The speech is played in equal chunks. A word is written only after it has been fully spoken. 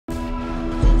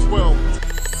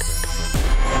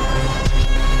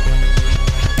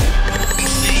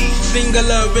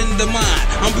singular in the mind.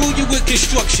 I'm brilliant with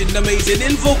construction, amazing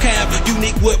in vocab,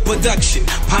 unique with production.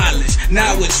 Polish,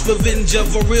 now it's revenge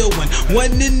of a real one.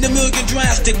 One in a million,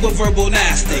 drastic with verbal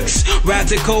gymnastics.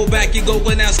 Radical back, you go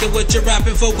and asking what you're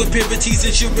rapping for with purities,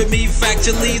 ensuring me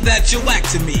factually that you whack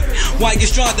to me. Why you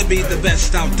strong to be the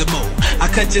best out the mold? I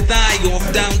cut your thigh off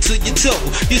down to your toe.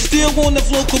 You still on the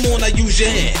flow, come on, I use your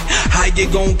head. How you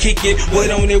gon' kick it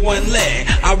with only one leg?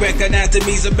 I recognize the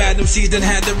me's of bad MCs that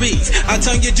had the reeds. I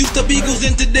turn your juice to beagles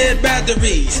into dead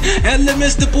batteries.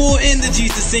 Elements to pour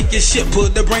energies to sink your shit.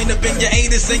 Put the brain up in your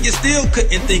anus and you still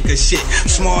couldn't think of shit.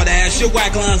 Smart ass, your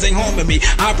whack lines ain't harming me.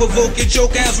 I provoke your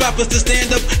joke ass rappers to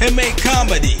stand up and make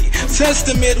comedy. Test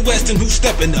the Midwestern who's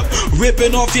stepping up.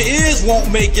 Ripping off your ears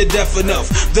won't make you deaf enough.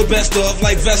 The best of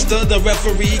like Vesta, the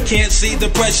referee can't see the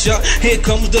pressure. Here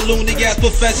comes the loony ass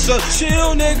professor.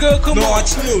 Chill nigga, come on. No,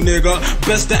 it's new nigga.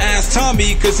 Best to ask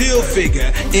Tommy cause he'll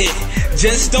figure it.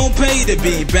 Just don't pay to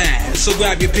be bad. So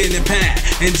grab your pen and pad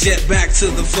and jet back to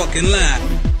the fucking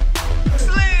line.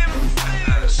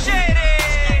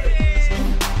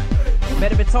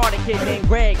 Met a retarded kid named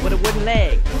Greg with a wooden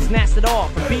leg. Snatched it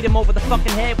off and beat him over the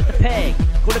fucking head with the peg.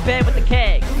 Go to bed with the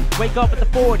keg, wake up with the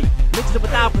 40. Mixed it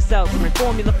with Alka-Seltzer and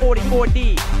Formula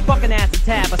 44D. Fucking acid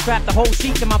tab, I strapped the whole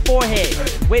sheet to my forehead.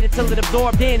 Waited till it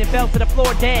absorbed in and fell to the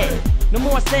floor dead. No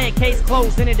more said, case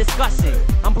closed, any discussion.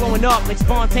 I'm blowing up like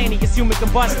spontaneous human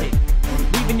combustion.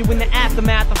 Leaving you in the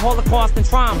aftermath of Holocaust and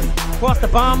traumas. Cross the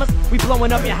bombers, we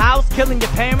blowing up your house, killing your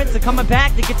parents, and coming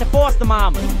back to get your foster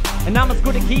mamas. And I'm as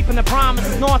good at keeping the promise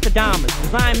as Nostradamus,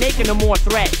 cause I ain't making no more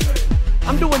threats.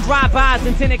 I'm doing drive-bys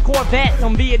in tinted Corvettes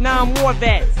on Vietnam War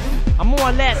vets. I'm more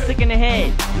or less sick in the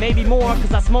head, maybe more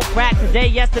cause I smoked crack today,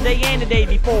 yesterday, and the day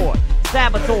before.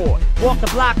 Saboteur, walk the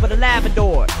block with a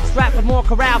Labrador, strapped with more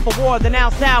corral for war than El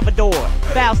Salvador.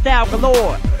 Foul style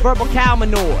galore, verbal cow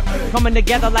manure, coming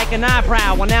together like an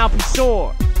eyebrow on Alpine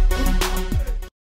shore.